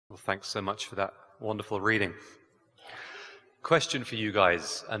Well, thanks so much for that wonderful reading. Question for you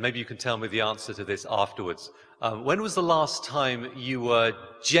guys, and maybe you can tell me the answer to this afterwards. When was the last time you were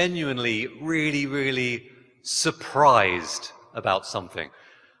genuinely, really surprised about something?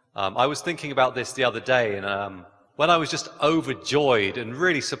 I was thinking about this the other day, and when I was just overjoyed and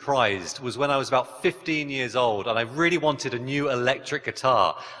really surprised was when I was about 15 years old and I really wanted a new electric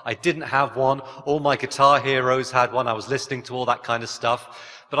guitar. I didn't have one. All my guitar heroes had one. I was listening to all that kind of stuff.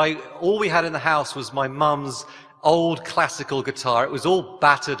 But all we had in the house was my mum's old classical guitar. It was all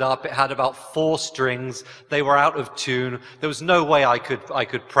battered up. It had about 4 strings. They were out of tune. There was no way I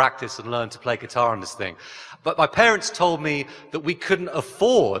could practice and learn to play guitar on this thing. But my parents told me that we couldn't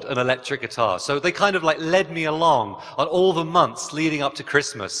afford an electric guitar. So they kind of like led me along on all the months leading up to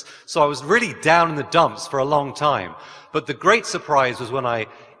Christmas. So I was really down in the dumps for a long time. But the great surprise was when I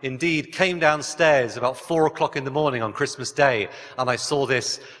indeed came downstairs about 4 o'clock in the morning on Christmas Day, and I saw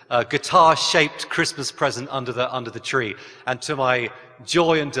this guitar-shaped Christmas present under the tree. And to my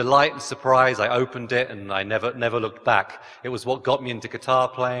joy and delight and surprise, I opened it and I never looked back. It was what got me into guitar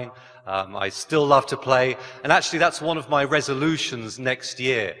playing. I still love to play, and actually that's one of my resolutions next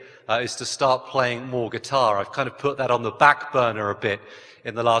year, is to start playing more guitar. I've kind of put that on the back burner a bit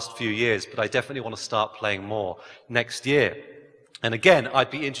in the last few years, but I definitely want to start playing more next year. And again,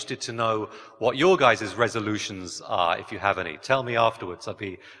 I'd be interested to know what your guys' resolutions are, if you have any. Tell me afterwards. I'd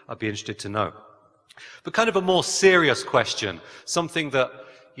be interested to know. But kind of a more serious question, something that,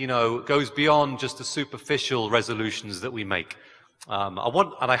 goes beyond just the superficial resolutions that we make. And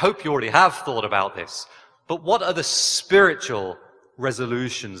I hope you already have thought about this, but what are the spiritual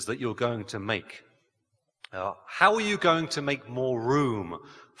resolutions that you're going to make? How are you going to make more room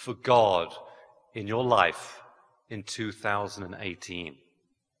for God in your life in 2018?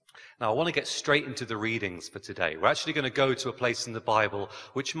 Now, I want to get straight into the readings for today. We're actually going to go to a place in the Bible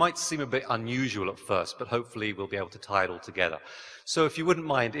which might seem a bit unusual at first, but hopefully we'll be able to tie it all together. So if you wouldn't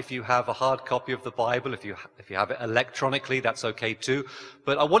mind, if you have a hard copy of the Bible, if you have it electronically, that's okay too.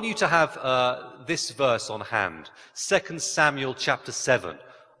 But I want you to have this verse on hand, 2 Samuel chapter 7.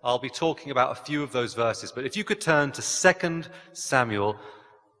 I'll be talking about a few of those verses, but if you could turn to 2 Samuel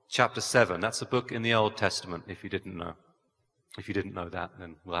chapter 7. That's a book in the Old Testament, if you didn't know. If you didn't know that,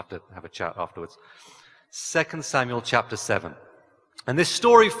 then we'll have to have a chat afterwards. 2 Samuel chapter 7. And this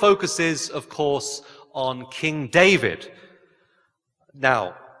story focuses, of course, on King David.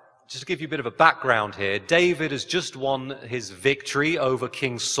 Now, just to give you a bit of a background here, David has just won his victory over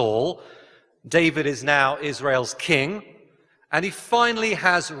King Saul. David is now Israel's king, and he finally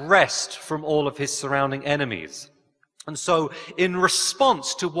has rest from all of his surrounding enemies. And so, in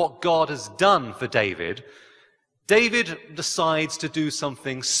response to what God has done for David, David decides to do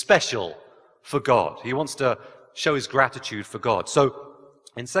something special for God. He wants to show his gratitude for God. So,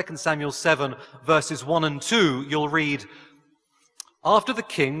 in 2 Samuel 7, verses 1 and 2, you'll read, "After the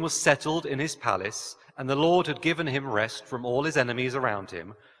king was settled in his palace, and the Lord had given him rest from all his enemies around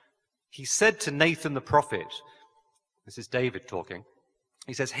him, he said to Nathan the prophet," this is David talking,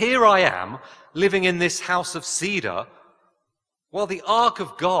 he says, "Here I am, living in this house of cedar, while the ark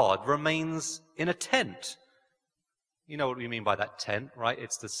of God remains in a tent." You know what we mean by that tent, right?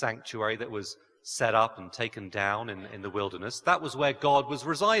 It's the sanctuary that was set up and taken down in the wilderness. That was where God was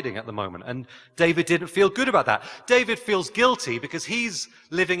residing at the moment. And David didn't feel good about that. David feels guilty because he's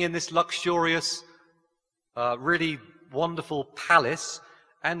living in this luxurious, really wonderful palace,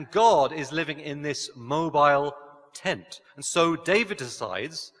 and God is living in this mobile tent. And so David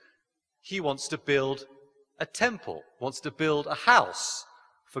decides he wants to build a temple, wants to build a house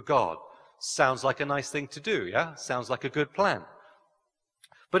for God. Sounds like a nice thing to do, yeah? Sounds like a good plan.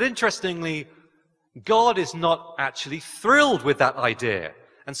 But interestingly, God is not actually thrilled with that idea.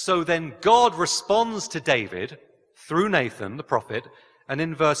 And so then God responds to David through Nathan, the prophet, and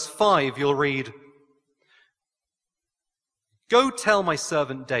in verse 5 you'll read, "Go tell my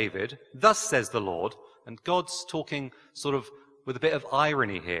servant David, thus says the Lord," and God's talking sort of with a bit of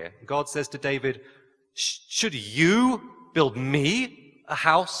irony here. God says to David, "Should you build me a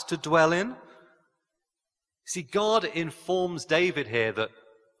house to dwell in?" See, God informs David here that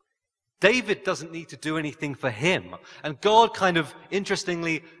David doesn't need to do anything for him. And God kind of,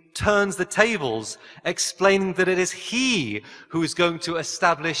 interestingly, turns the tables, explaining that it is he who is going to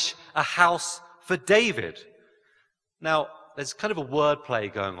establish a house for David. Now, there's kind of a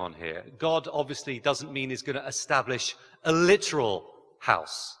wordplay going on here. God obviously doesn't mean he's going to establish a literal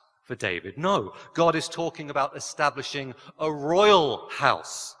house for David. No, God is talking about establishing a royal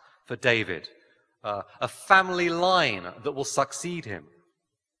house for David, a family line that will succeed him.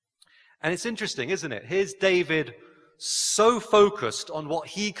 And it's interesting, isn't it? Here's David so focused on what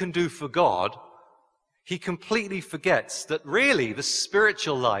he can do for God, he completely forgets that really the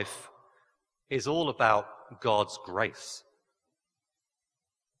spiritual life is all about God's grace.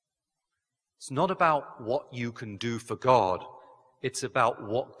 It's not about what you can do for God. It's about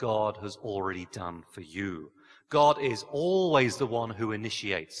what God has already done for you. God is always the one who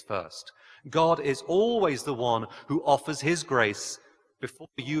initiates first. God is always the one who offers his grace before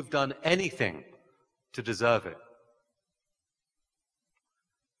you've done anything to deserve it.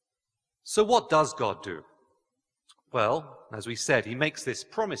 So what does God do? Well, as we said, he makes this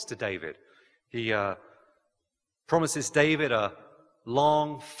promise to David. He promises David a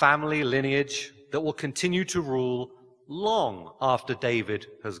long family lineage that will continue to rule long after David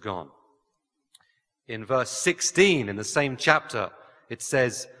has gone. In verse 16 in the same chapter, it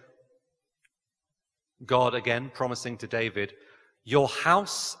says, God again promising to David, your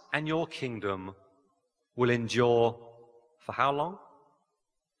house and your kingdom will endure for how long?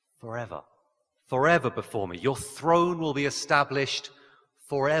 Forever. Forever before me. Your throne will be established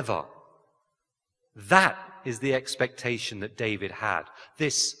forever. That is the expectation that David had.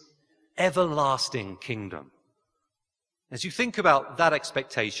 This everlasting kingdom. As you think about that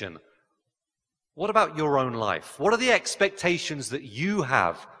expectation, what about your own life? What are the expectations that you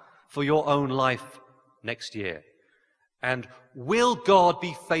have for your own life next year? And will God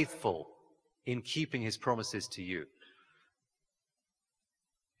be faithful in keeping his promises to you?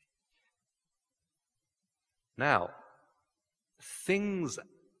 Now, things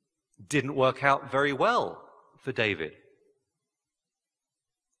didn't work out very well for David.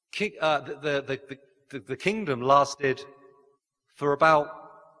 The kingdom lasted for about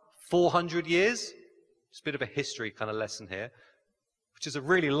 400 years. It's a bit of a history kind of lesson here, which is a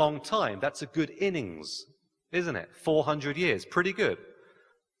really long time. That's a good innings, isn't it? 400 years, pretty good.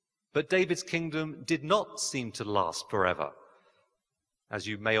 But David's kingdom did not seem to last forever. As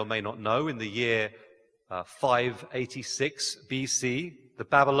you may or may not know, in the year 586 BC, the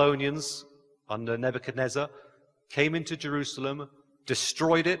Babylonians under Nebuchadnezzar came into Jerusalem,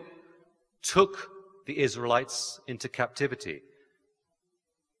 destroyed it, took the Israelites into captivity.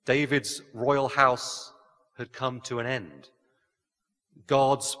 David's royal house had come to an end.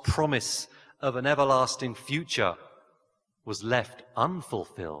 God's promise of an everlasting future was left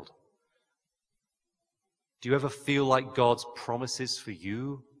unfulfilled. Do you ever feel like God's promises for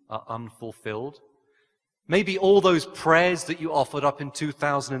you are unfulfilled? Maybe all those prayers that you offered up in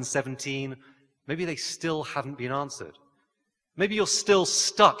 2017, maybe they still haven't been answered. Maybe you're still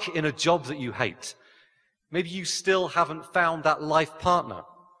stuck in a job that you hate. Maybe you still haven't found that life partner.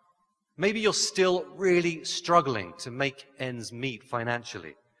 Maybe you're still really struggling to make ends meet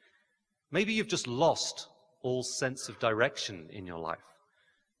financially. Maybe you've just lost all sense of direction in your life.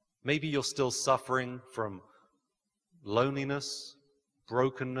 Maybe you're still suffering from loneliness,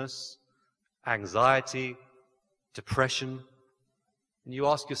 brokenness, anxiety, depression. And you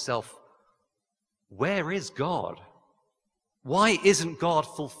ask yourself, where is God? Why isn't God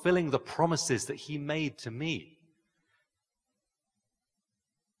fulfilling the promises that he made to me?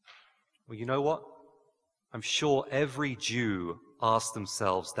 Well, you know what? I'm sure every Jew asked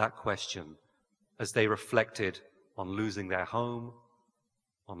themselves that question as they reflected on losing their home,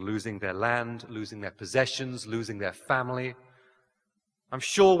 on losing their land, losing their possessions, losing their family. I'm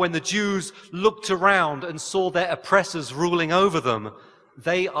sure when the Jews looked around and saw their oppressors ruling over them,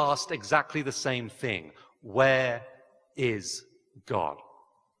 they asked exactly the same thing. Where is God?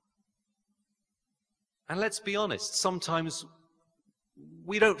 And let's be honest, sometimes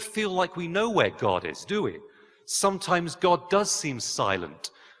we don't feel like we know where God is, do we? Sometimes God does seem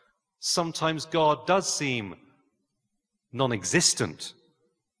silent. Sometimes God does seem non-existent,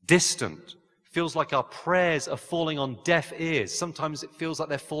 distant. Feels like our prayers are falling on deaf ears. Sometimes it feels like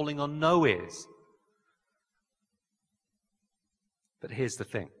they're falling on no ears. But here's the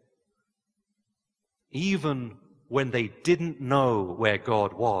thing. Even when they didn't know where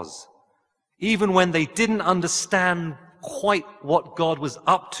God was, even when they didn't understand quite what God was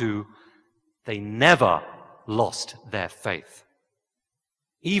up to, they never lost their faith.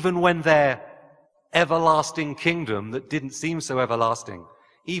 Even when their everlasting kingdom that didn't seem so everlasting,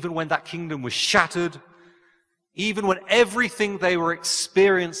 even when that kingdom was shattered, even when everything they were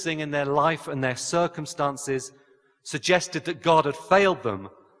experiencing in their life and their circumstances suggested that God had failed them,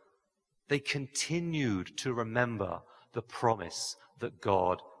 they continued to remember the promise that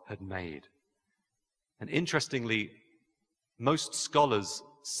God had made. And interestingly, most scholars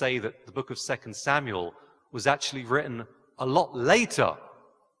say that the book of 2 Samuel was actually written a lot later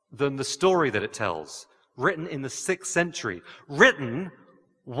than the story that it tells, written in the 6th century, written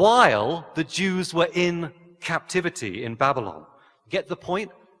while the Jews were in captivity in Babylon. Get the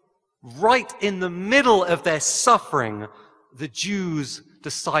point? Right in the middle of their suffering, the Jews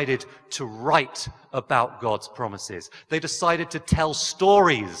decided to write about God's promises. They decided to tell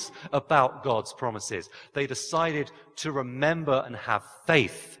stories about God's promises. They decided to remember and have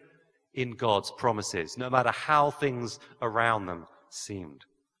faith in God's promises, no matter how things around them seemed.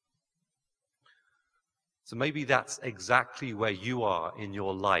 So maybe that's exactly where you are in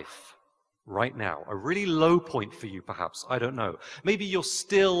your life right now. A really low point for you, perhaps. I don't know. Maybe you're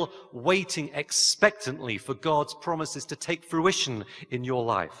still waiting expectantly for God's promises to take fruition in your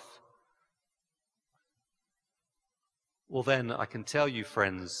life. Well, then, I can tell you,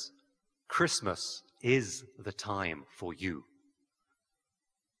 friends, Christmas is the time for you.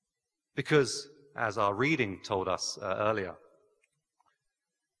 Because, as our reading told us earlier,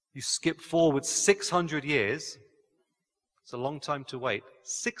 you skip forward 600 years. It's a long time to wait.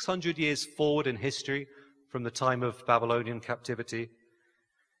 600 years forward in history from the time of Babylonian captivity.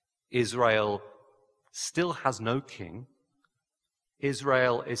 Israel still has no king.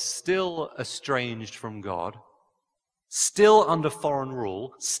 Israel is still estranged from God, still under foreign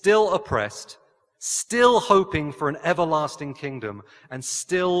rule, still oppressed, still hoping for an everlasting kingdom, and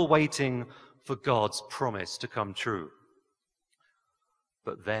still waiting for God's promise to come true.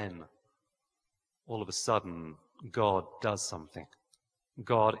 But then, all of a sudden, God does something.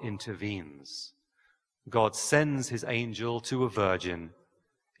 God intervenes. God sends his angel to a virgin,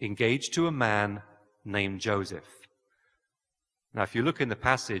 engaged to a man named Joseph. Now, if you look in the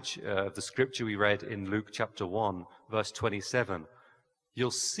passage of the scripture we read in Luke chapter 1, verse 27, you'll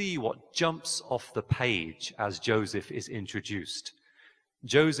see what jumps off the page as Joseph is introduced.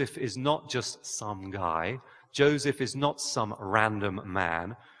 Joseph is not just some guy. Joseph is not some random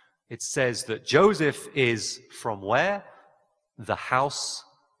man. It says that Joseph is from where? The house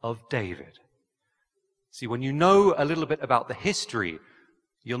of David. See, when you know a little bit about the history,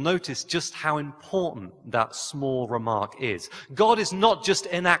 you'll notice just how important that small remark is. God is not just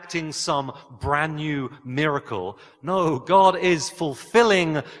enacting some brand new miracle. No, God is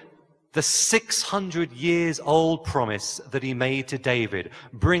fulfilling the 600 years old promise that he made to David,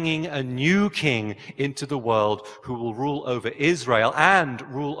 bringing a new king into the world who will rule over Israel and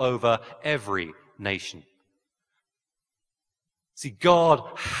rule over every nation. See, God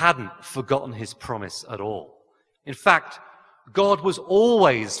hadn't forgotten his promise at all. In fact, God was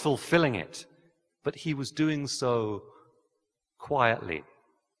always fulfilling it, but he was doing so quietly,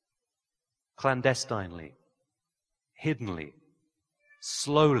 clandestinely, hiddenly,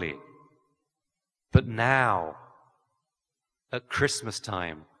 slowly. But now, at Christmas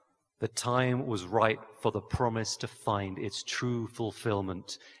time, the time was right for the promise to find its true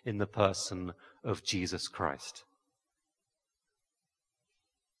fulfillment in the person of Jesus Christ.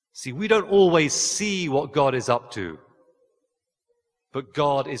 See, we don't always see what God is up to, but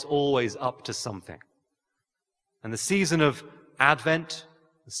God is always up to something. And the season of Advent,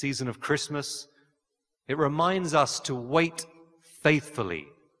 the season of Christmas, it reminds us to wait faithfully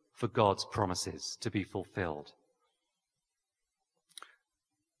for God's promises to be fulfilled.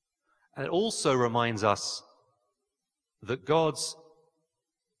 And it also reminds us that God's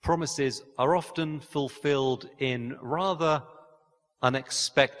promises are often fulfilled in rather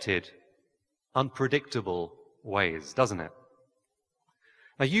unexpected, unpredictable ways, doesn't it?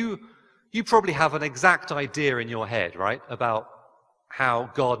 Now, you probably have an exact idea in your head, right, about how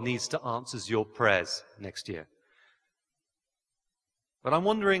God needs to answer your prayers next year. But I'm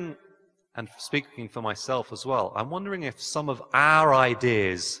wondering, and speaking for myself as well, I'm wondering if some of our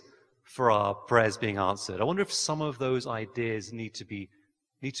ideas for our prayers being answered, I wonder if some of those ideas need to be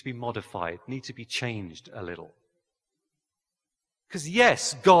modified, need to be changed a little. Because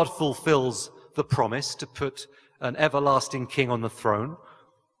yes, God fulfills the promise to put an everlasting king on the throne,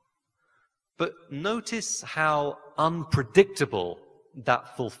 but notice how unpredictable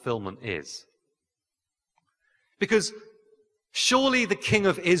that fulfillment is. Because surely the king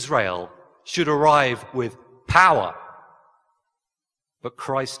of Israel should arrive with power, but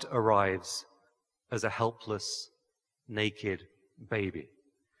Christ arrives as a helpless, naked baby.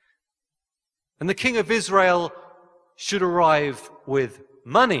 And the king of Israel should arrive with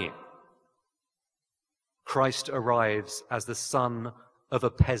money. Christ arrives as the son of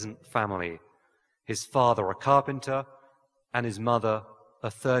a peasant family, his father a carpenter, and his mother a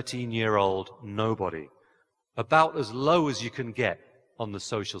 13-year-old nobody, about as low as you can get on the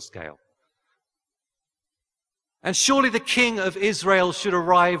social scale. And surely the king of Israel should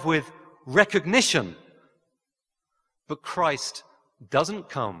arrive with recognition. But Christ doesn't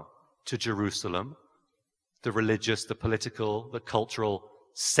come to Jerusalem, the religious, the political, the cultural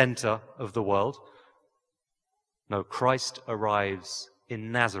center of the world. No, Christ arrives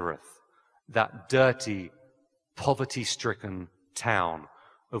in Nazareth, that dirty, poverty-stricken town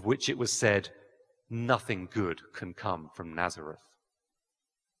of which it was said, nothing good can come from Nazareth.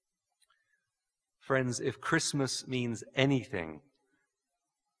 Friends, if Christmas means anything,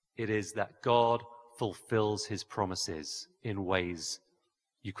 it is that God fulfills his promises in ways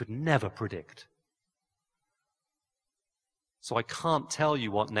you could never predict. So I can't tell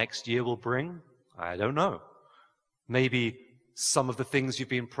you what next year will bring. I don't know. Maybe some of the things you've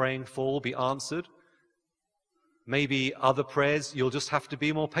been praying for will be answered. Maybe other prayers you'll just have to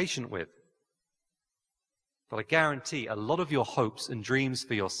be more patient with. But I guarantee a lot of your hopes and dreams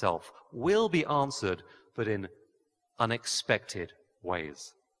for yourself will be answered, but in unexpected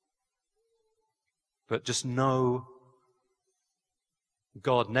ways. But just know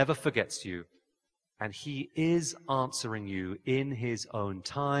God never forgets you, and he is answering you in his own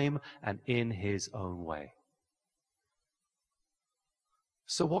time and in his own way.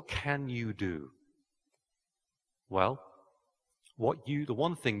 So what can you do? Well, the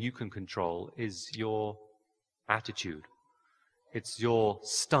one thing you can control is your attitude. It's your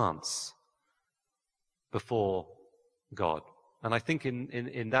stance before God. And I think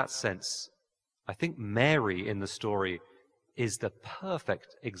in that sense, I think Mary in the story is the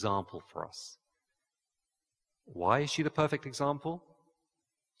perfect example for us. Why is she the perfect example?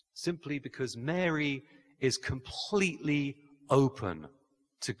 Simply because Mary is completely open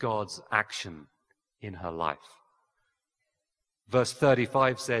to God's action in her life. Verse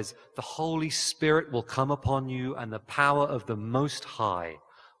 35 says, "The Holy Spirit will come upon you, and the power of the Most High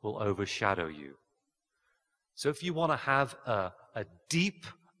will overshadow you." So if you want to have a deep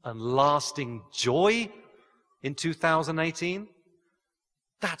and lasting joy in 2018,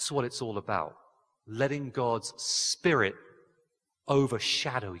 that's what it's all about. Letting God's Spirit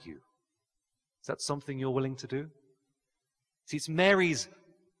overshadow you. Is that something you're willing to do? See, it's Mary's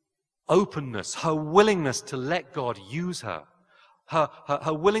openness, her willingness to let God use her,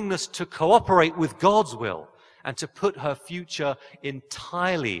 her willingness to cooperate with God's will and to put her future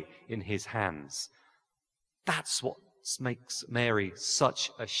entirely in his hands. That's what makes Mary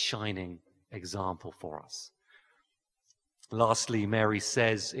such a shining example for us. Lastly, Mary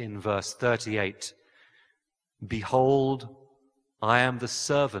says in verse 38, "Behold, I am the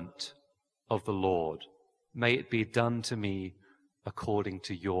servant of the Lord. May it be done to me according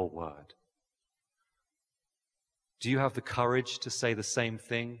to your word." Do you have the courage to say the same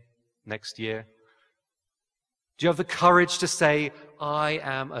thing next year? Do you have the courage to say, "I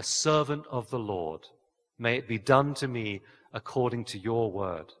am a servant of the Lord. May it be done to me according to your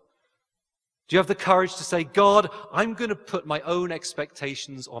word"? Do you have the courage to say, "God, I'm going to put my own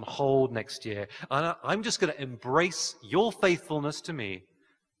expectations on hold next year, and I'm just going to embrace your faithfulness to me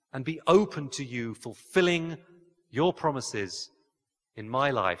and be open to you fulfilling your promises in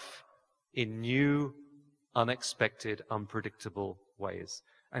my life in new, unexpected, unpredictable ways.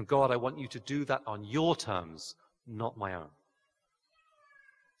 And God, I want you to do that on your terms, not my own."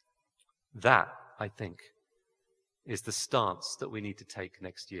 That, I think, is the stance that we need to take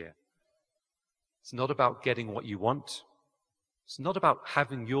next year. It's not about getting what you want. It's not about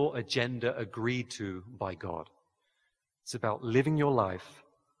having your agenda agreed to by God. It's about living your life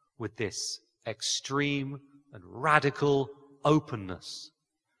with this extreme and radical openness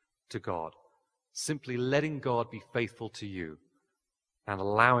to God. Simply letting God be faithful to you and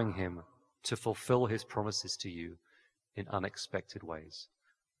allowing him to fulfill his promises to you in unexpected ways.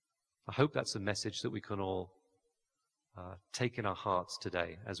 I hope that's a message that we can all take in our hearts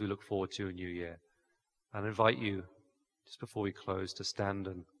today as we look forward to a new year. And I invite you, just before we close, to stand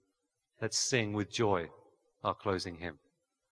and let's sing with joy our closing hymn.